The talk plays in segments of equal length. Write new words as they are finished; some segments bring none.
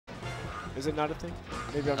Is it not a thing?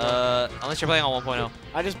 Maybe I'm wrong. Unless you're playing on 1.0.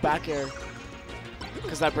 I just back air.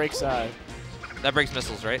 Because that breaks... that breaks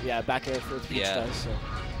missiles, right? yeah, back air for Peach does, so...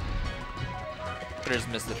 Could have just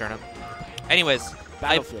missed the turnip. Anyways,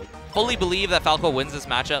 Battlefield. I fully believe that Falco wins this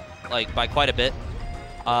matchup, like, by quite a bit.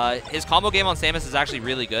 His combo game on Samus is actually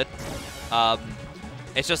really good.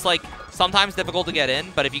 It's just, like, sometimes difficult to get in,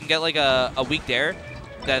 but if you can get, like, a weak dare,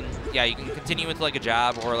 then, yeah, you can continue into, like, a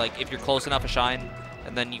jab, or, like, if you're close enough, a shine,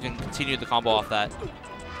 and then you can continue the combo off that.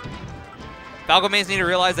 Falco mains need to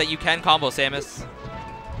realize that you can combo Samus.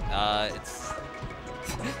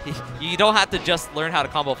 You don't have to just learn how to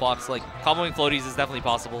combo Fox. Like, comboing floaties is definitely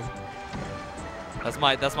possible. That's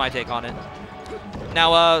my take on it.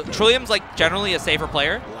 Now, Trulliam's like generally a safer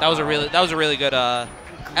player. Wow. That was a really good F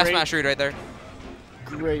smash read right there.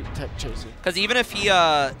 Great tech chasing. Because even if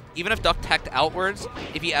Duck teched outwards,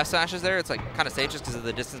 if he F smashes there, it's like kind of safe just because of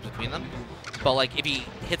the distance between them. But like if he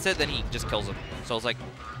hits it, then he just kills him. So it's like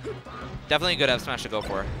definitely a good F smash to go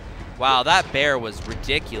for. Wow, that bear was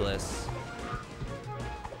ridiculous.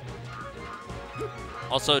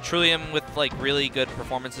 Also, Trulliam with like really good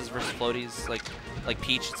performances versus floaties, like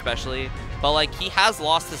Peach especially. But like he has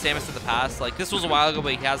lost to Samus in the past. Like this was a while ago,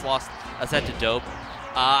 but he has lost a set to Dope.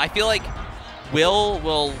 I feel like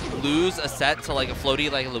Will lose a set to like a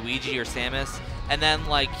floaty like Luigi or Samus, and then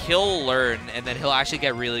like he'll learn, and then he'll actually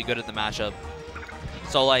get really good at the matchup.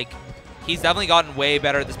 So like he's definitely gotten way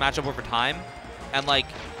better at this matchup over time. And like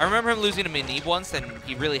I remember him losing to Manib once, and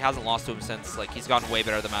he really hasn't lost to him since. Like he's gotten way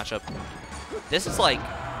better at the matchup. This is like,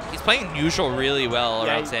 he's playing neutral really well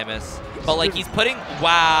around Samus. But like he's putting,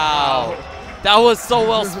 wow. That was so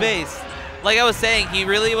well spaced. Like I was saying, he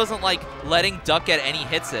really wasn't like letting Duck get any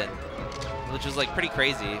hits in, which is like pretty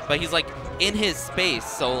crazy. But he's like in his space.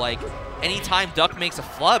 So like anytime Duck makes a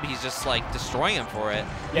flub, he's just like destroying him for it.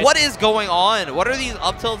 Yeah. What is going on? What are these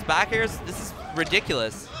up tilts, back airs? This is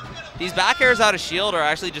ridiculous. These back airs out of shield are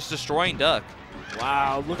actually just destroying Duck.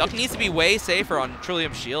 Wow. Duck needs to be way safer on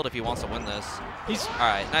Trulliam's shield if he wants to win this. He's all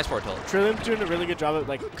right. Nice forward tilt. Trulliam's doing a really good job at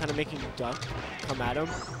like kind of making Duck come at him.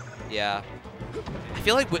 Yeah. I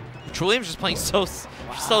feel like Trulliam's just playing so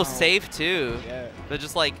safe too. Yeah. But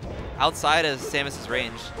just like outside of Samus's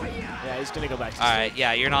range. Yeah, he's gonna go back to all right.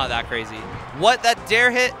 Yeah, you're not that crazy. What? That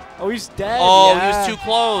dare hit? Oh, he's dead. Oh, he was too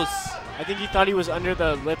close. I think he thought he was under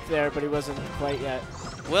the lip there, but he wasn't quite yet.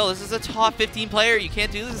 Will, this is a top 15 player. You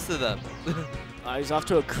can't do this to them. He's off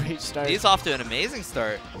to a great start. He's off to an amazing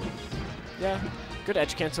start. Yeah, good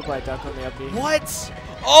edge cancel by Duck on the up B. What?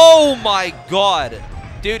 Oh my god.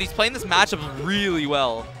 Dude, he's playing this matchup really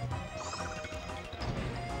well.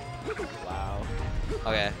 Wow.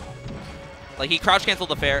 Okay. Like he crouch canceled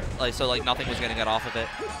the fair, like so like nothing was gonna get off of it.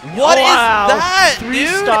 What is that, dude? 3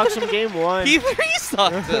 stocks from game 1. He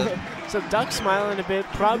 3-stocked him. So Duck smiling a bit,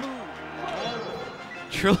 probably.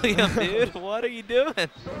 Trulliam, dude, what are you doing?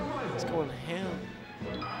 He's going ham.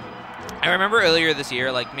 I remember earlier this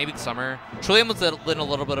year, like maybe the summer, Trulliam was in a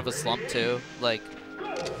little bit of a slump too. Like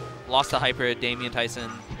lost to Hyper, Damian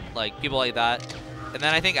Tyson, like people like that. And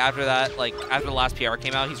then I think after that, like after the last PR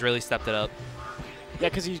came out, he's really stepped it up. Yeah,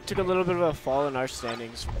 because he took a little bit of a fall in our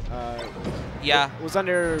standings. Yeah. It was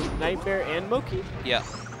under Nightmare and Moki. Yeah.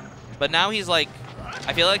 But now he's like,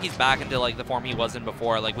 I feel like he's back into like the form he was in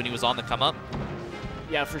before, like when he was on the come up.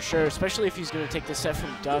 Yeah, for sure, especially if he's going to take the set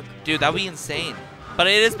from Duck. Dude, that would be insane. But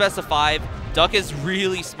it is best of 5. Duck is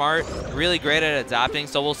really smart, really great at adapting,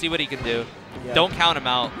 so we'll see what he can do. Yeah. Don't count him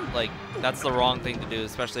out. Like, that's the wrong thing to do,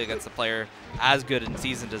 especially against a player as good and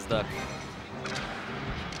seasoned as Duck.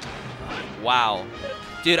 Wow.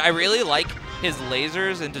 Dude, I really like his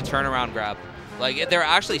lasers into turnaround grab. Like, they're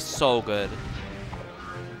actually so good.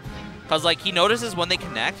 Because, like, he notices when they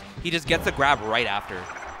connect, he just gets the grab right after.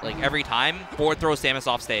 Like, every time, forward throws Samus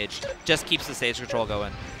off stage. Just keeps the stage control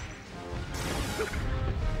going.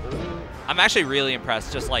 I'm actually really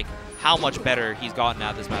impressed just, like, how much better he's gotten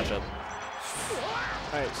at this matchup.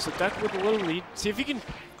 All right, so Duck with a little lead. See if he can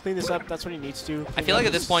clean this up. That's what he needs to. I feel like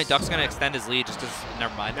at this point, Duck's going to extend his lead just because...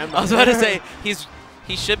 Never mind. I was about to say,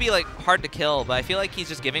 he should be, like, hard to kill, but I feel like he's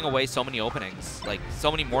just giving away so many openings. Like, so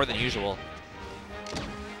many more than usual.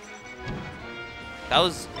 That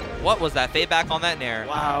was, what was that? Fade back on that nair.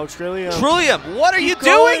 Wow, Trulliam. Trulliam, what are you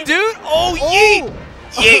doing, dude? Oh, yeet!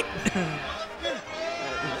 Yeet!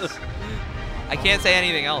 I can't say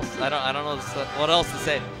anything else. I don't know what else to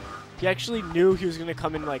say. He actually knew he was going to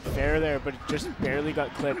come in like fair there, but it just barely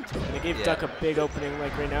got clipped. And it gave Duck a big opening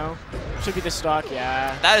like right now. Should be the stock,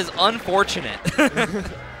 yeah. That is unfortunate.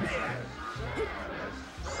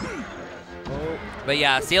 But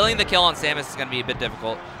yeah, sealing the kill on Samus is going to be a bit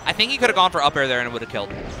difficult. I think he could have gone for up air there and it would have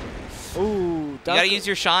killed. Ooh, You gotta use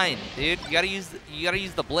your shine, dude. You gotta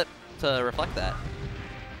use the blip to reflect that.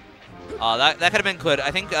 That could have been good.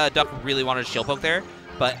 I think Duck really wanted a shield poke there,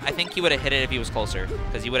 but I think he would have hit it if he was closer,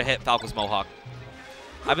 because he would have hit Falco's Mohawk.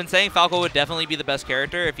 I've been saying Falco would definitely be the best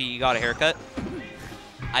character if he got a haircut.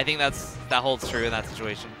 I think that holds true in that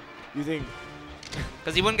situation. You think?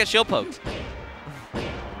 Because he wouldn't get shield poked.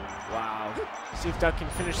 Wow. See if Duck can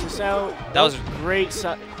finish this out. That was great.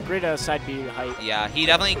 Great side B height. Yeah, he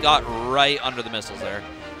definitely got right under the missiles there.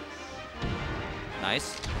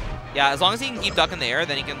 Nice. Yeah, as long as he can keep Duck in the air,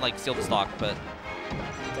 then he can like steal the stock. But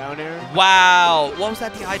down air. Wow. What was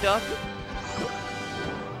that DI Duck?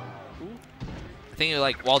 I think he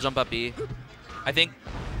like wall jump up B. I think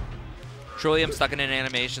Trulliam stuck in an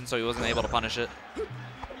animation, so he wasn't able to punish it.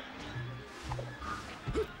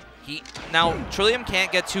 Now Trulliam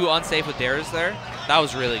can't get too unsafe with dares there. That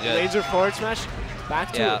was really good. Laser forward smash.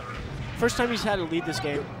 Back to it. First time he's had to lead this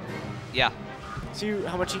game. Yeah. See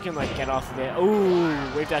how much he can like get off of it.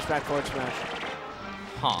 Ooh, wave dash back forward smash.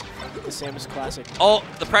 Huh. The Samus classic. Oh,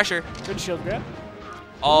 the pressure. Good shield grab.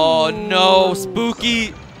 Oh Ooh. no,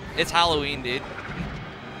 spooky. It's Halloween, dude.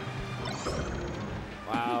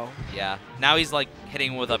 Wow. Yeah. Now he's like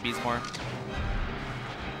hitting with up Bs more.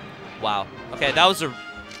 Wow. Okay, that was a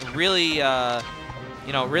really, you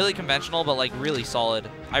know, really conventional, but like really solid.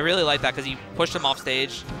 I really like that because he pushed him off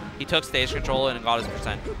stage. He took stage control and got his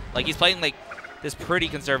percent. Like he's playing like this pretty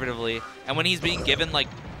conservatively, and when he's being given like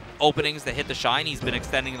openings to hit the shine, he's been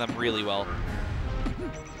extending them really well.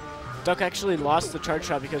 Duck actually lost the charge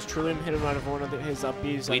shot because Trulliam hit him out of one of his up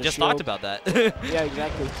Bs. We just talked about that. Yeah,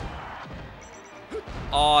 exactly.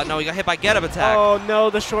 Oh no, he got hit by get up attack. Oh no,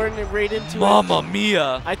 the short right into it. Mamma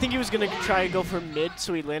mia. I think he was going to try and go for mid,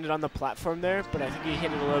 so he landed on the platform there, but I think he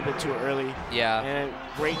hit it a little bit too early. Yeah. And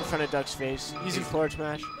right in front of Duck's face. Easy forward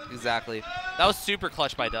smash. Exactly. That was super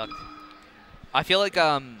clutch by Duck. I feel like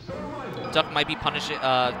Duck might be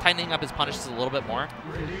tightening up his punishes a little bit more.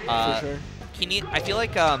 For sure. I feel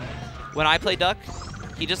like when I play Duck,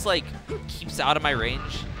 he just like keeps out of my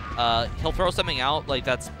range. He'll throw something out like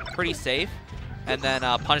that's pretty safe, and then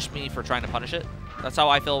punish me for trying to punish it. That's how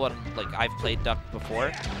I feel when like I've played Duck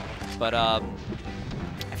before. But I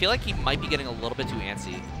feel like he might be getting a little bit too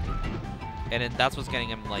antsy, and that's what's getting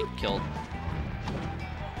him like killed.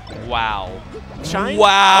 Wow. Shine?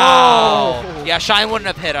 Wow. Oh. Yeah, Shine wouldn't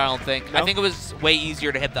have hit, I don't think. No? I think it was way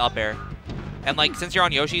easier to hit the up air. And like since you're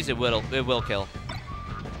on Yoshi's, it will kill.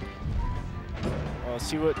 Oh,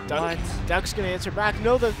 see what Duck's gonna answer back.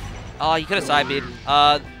 No, the Oh, he could have side beat.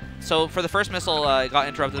 So for the first missile, it got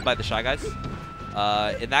interrupted by the Shy Guys.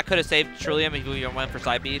 And that could have saved Trulliam if he went for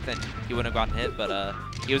side beat, then he wouldn't have gotten hit, but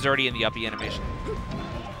he was already in the uppy animation.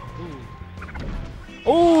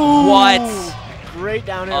 Oh! What? Great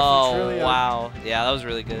down air Oh, from Trulliam. wow. Yeah, that was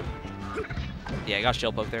really good. Yeah, he got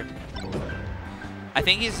shield poke there. I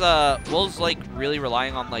think he's Will's like really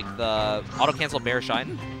relying on like the auto cancel bear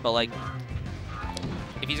shine, but like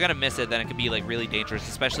if he's gonna miss it, then it could be like really dangerous,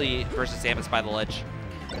 especially versus Samus by the ledge.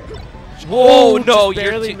 Whoa, no, just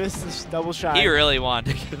barely missed this double shot. He really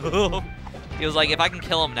wanted to kill him. He was like, if I can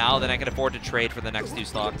kill him now, then I can afford to trade for the next 2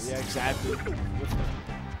 stocks. Yeah, exactly.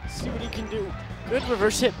 See what he can do. Good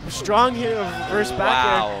reverse hit. Strong hit of reverse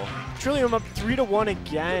back air. Trulliam up 3-1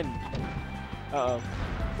 again. Uh-oh.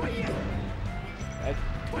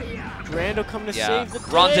 Randall coming to save the day.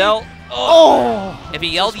 Rondell. Oh! If he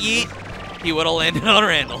yelled yeet, he would have landed on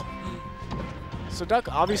Randall. So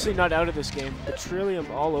Duck obviously not out of this game, but Trulliam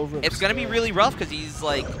all over him. It's going to be really rough because he's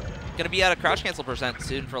like going to be at a crouch cancel percent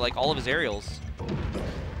soon for like all of his aerials.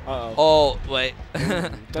 Uh-oh. Oh, wait.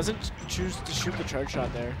 Doesn't choose to shoot the charge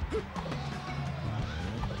shot there.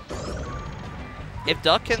 If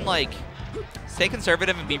Duck can like stay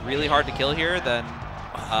conservative and be really hard to kill here, then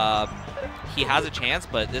he has a chance,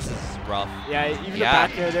 but this is rough. Yeah, even the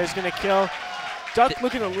back air there's going to kill. Duck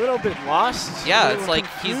looking a little bit lost. Yeah, it's like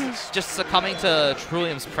he's just succumbing to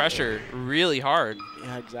Trulliam's pressure really hard.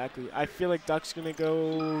 Yeah, exactly. I feel like Duck's going to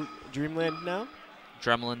go Dreamland now.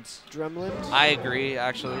 Dremlins. Dremlins? I agree,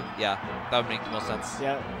 actually. Yeah, that would make the most sense.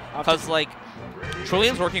 Yeah. Because, like,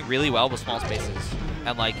 Trulliam's working really well with small spaces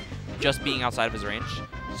and, like, just being outside of his range.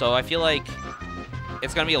 So I feel like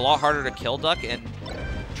it's going to be a lot harder to kill Duck, and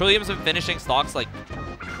Trulliam's been finishing stocks, like,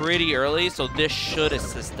 pretty early, so this should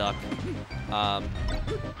assist Duck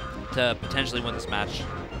to potentially win this match.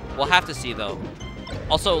 We'll have to see, though.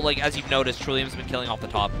 Also, like, as you've noticed, Trulliam's been killing off the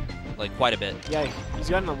top, like, quite a bit. Yeah, he's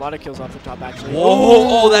gotten a lot of kills off the top, actually.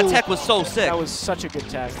 Whoa! Oh, that tech was so sick. That was such a good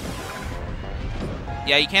tech.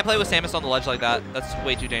 Yeah, you can't play with Samus on the ledge like that. That's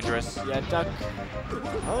way too dangerous. Yeah, Duck.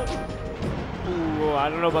 Oh. Ooh, I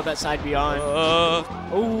don't know about that side beyond.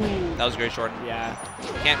 Ooh. That was great, Jordan. Yeah.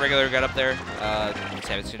 Can't regular get up there.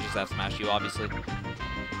 Samus can just F-smash you, obviously.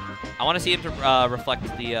 I want to see him to reflect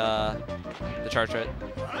the charge right.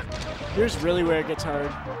 Here's really where it gets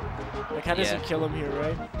hard. Like, how does it kill him here,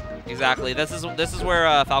 right? Exactly. This is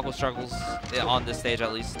where Falco struggles on this stage,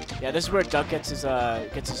 at least. Yeah, this is where Duck gets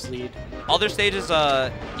his lead. Other stages,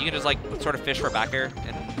 you can just like sort of fish for back air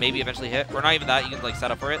and maybe eventually hit, or not even that. You can like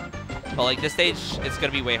set up for it. But like this stage, it's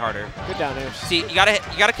gonna be way harder. Good down air. See, you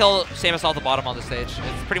gotta kill Samus off the bottom on this stage.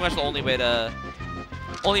 It's pretty much the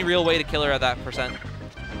only real way to kill her at that percent.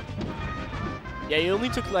 Yeah, you only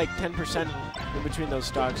took like 10% in between those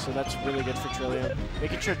stocks, so that's really good for Trulliam.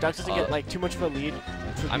 Making sure Duck doesn't get like too much of a lead,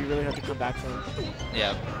 which would be really hard to come back from.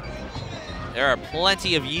 Yeah. There are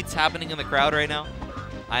plenty of yeets happening in the crowd right now.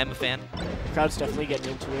 I am a fan. The crowd's definitely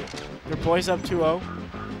getting into it. Their boys up 2-0.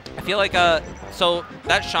 I feel like so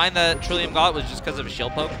that shine that Trulliam got was just because of a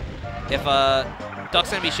shield poke. If Duck's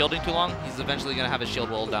gonna be shielding too long, he's eventually gonna have his shield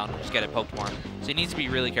rolled down, just get it poked more. So he needs to be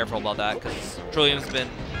really careful about that because Trulliam's been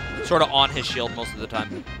sort of on his shield most of the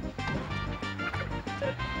time.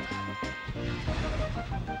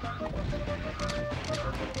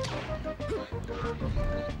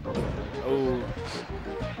 Oh,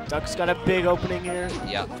 Duck's got a big opening here.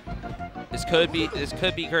 Yeah. This could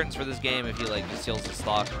be curtains for this game if he like just steals his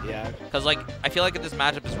stock. Yeah. Because like I feel like in this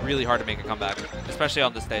matchup it's really hard to make a comeback, especially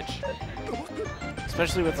on this stage.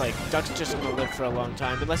 Especially with like Duck's just gonna live for a long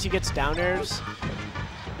time unless he gets down airs.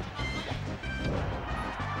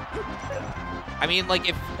 I mean, like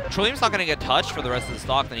if Trulliam's not gonna get touched for the rest of the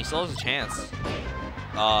stock, then he still has a chance.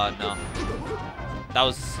 No. That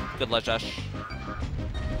was good ledge dash.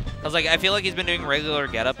 Cause like I feel like he's been doing regular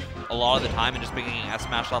get up a lot of the time and just being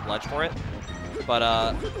S-smashed off ledge for it.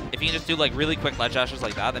 But if he can just do like really quick ledge dashes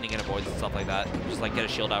like that, then he can avoid stuff like that. Just like get a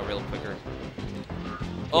shield out real quicker.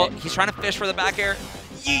 Oh, he's trying to fish for the back air.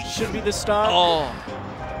 Yeet. Should be the stock.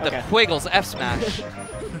 Oh, the Quiggles F-smash.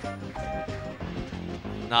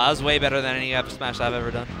 Nah, that was way better than any F-smash I've ever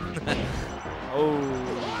done. Oh,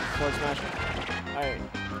 forward smash. All right.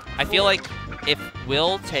 I feel like if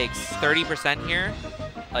Will takes 30% here,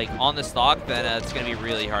 like on the stock, then it's gonna be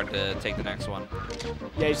really hard to take the next one.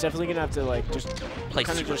 Yeah, he's definitely gonna have to like just play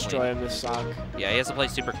kind of destroy him this stock. Yeah, he has to play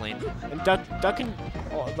super clean. And Duck can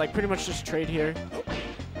like pretty much just trade here.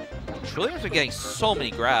 Trulliam's been getting so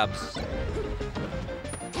many grabs.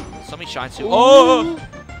 So many shines too. Ooh. Oh,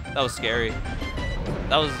 that was scary.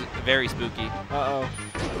 That was very spooky. Uh-oh.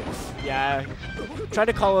 Yeah. Tried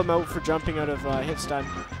to call him out for jumping out of hit stun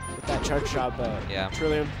with that charge shot, but yeah.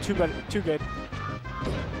 Trulliam, too good.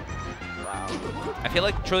 Wow. I feel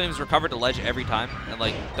like Trulliam's recovered the ledge every time, and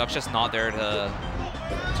like Duck's just not there to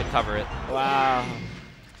cover it. Wow.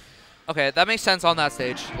 Okay, that makes sense on that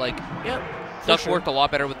stage. Like, yep, Duck worked a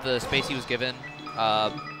lot better with the space he was given.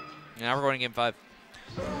 Now we're going to game 5.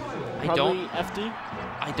 Probably FD?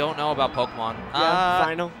 I don't know about Pokemon. Yeah,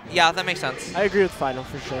 final. Yeah, that makes sense. I agree with final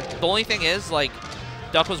for sure. The only thing is, like,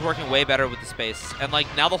 Duck was working way better with the space. And, like,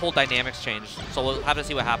 now the whole dynamics changed. So we'll have to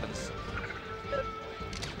see what happens.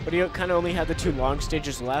 But he kind of only had the 2 long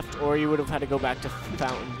stages left, or you would have had to go back to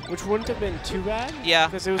Fountain, which wouldn't have been too bad. Yeah,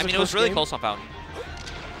 because it was it was really close on Fountain.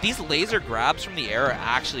 These laser grabs from the air are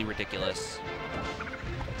actually ridiculous.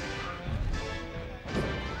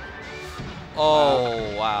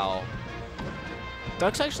 Oh, wow.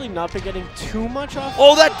 Duck's actually not been getting too much off.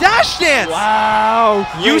 Oh, that dash dance! Wow!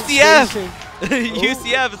 UCF!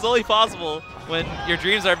 UCF is only possible when your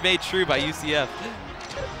dreams are made true by UCF.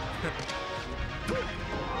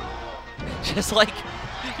 Just like,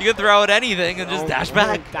 you can throw out anything and just dash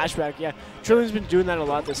back. Dash back, yeah. Trulliam's been doing that a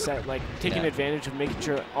lot this set, like taking advantage of making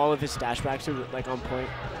sure all of his dash backs are like on point.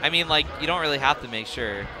 I mean, like, you don't really have to make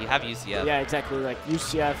sure. You have UCF. Yeah, exactly. Like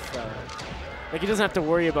UCF, like he doesn't have to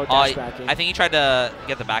worry about dash backing. I think he tried to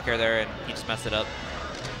get the back air there and he just messed it up.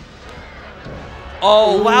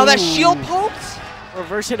 Oh, ooh. Wow, that shield poked?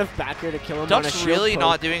 Reverse hit of back air to kill him. Duck's really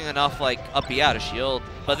not doing enough like up B out of shield.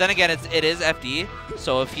 But then again, it is FD,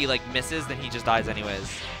 so if he like misses, then he just dies anyways.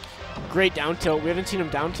 Great down tilt. We haven't seen him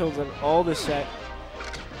down tilt at all this set.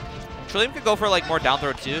 Trulliam could go for like more down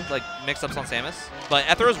throw too, like mix ups on Samus. But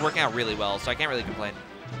F throw is working out really well, so I can't really complain.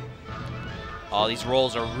 Oh, these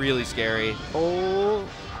rolls are really scary. Oh,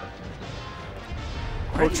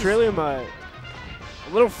 Trulliam, a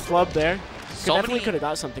little flub there. Definitely could have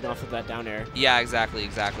got something off of that down air. Yeah, exactly.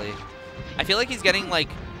 I feel like he's getting like,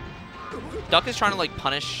 Duck is trying to like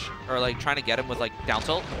punish or like trying to get him with like down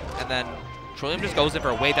tilt, and then Trulliam just goes in for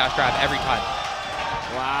a way dash grab every time.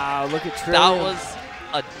 Wow, look at Trulliam.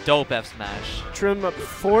 a dope F smash. Trim up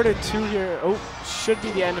 4-2 here. Oh, should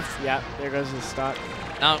be the end of. Yeah, there goes the stop.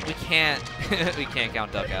 No, we can't. We can't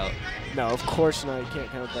count duck out. No, of course not. You can't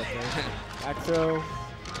count that there. Back throw.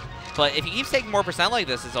 But if he keeps taking more percent like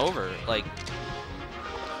this, it's over. Like.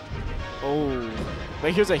 Oh,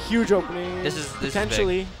 but here's a huge opening. This is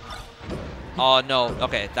potentially. Oh no.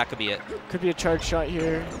 Okay, that could be it. Could be a charge shot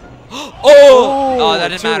here. Oh, that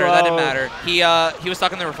didn't matter. Low. That didn't matter. He was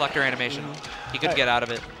stuck in the reflector animation. He couldn't get out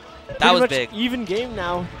of it. That was big. Even game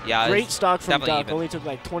now. Yeah. Great stock from Duck. Even. Only took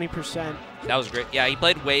like 20%. That was great. Yeah, he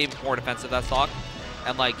played way more defensive that stock,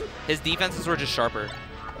 and like his defenses were just sharper.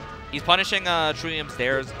 He's punishing Trulliam's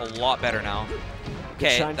dares a lot better now.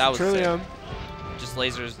 Okay, that was Trulliam. Sick. Just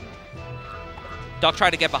lasers. Duck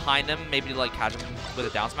tried to get behind him, maybe to like catch him with a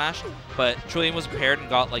down smash, but Trulliam was prepared and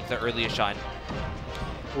got like the earliest shine.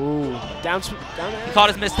 Ooh, down air. He caught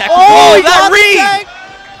his mistech. Oh, he that got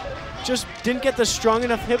read! Just didn't get the strong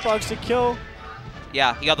enough hitbox to kill.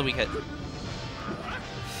 Yeah, he got the weak hit.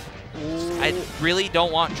 Ooh. I really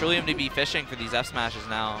don't want Trulliam to be fishing for these F smashes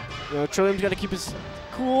now. You know, Trulliam's got to keep his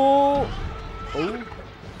cool. Oh.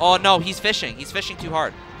 Oh no, he's fishing. He's fishing too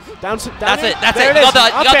hard. That's it. That's it. There He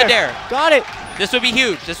got the dare. Got it. This would be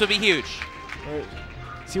huge. This would be huge. Right.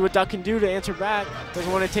 See what Duck can do to answer back.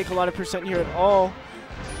 Doesn't want to take a lot of percent here at all.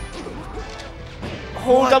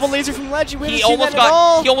 Oh, double laser from Ledge. He almost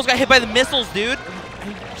got hit by the missiles, dude.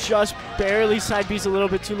 He just barely side B's a little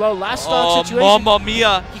bit too low. Last stock situation. Oh, mamma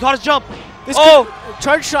mia. He caught his jump. This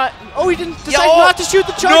charge shot. Oh, he didn't decide not to shoot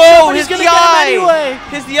the charge no, shot, but he's going to get him anyway.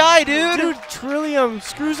 His DI, dude. Dude, Trulliam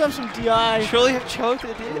screws up some DI. Trulliam choked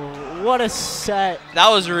it, dude. Oh, what a set. That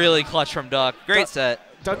was really clutch from Duck. Great set.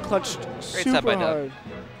 Duck clutched super hard.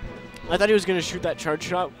 I thought he was going to shoot that charge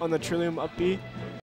shot on the Trullium up B.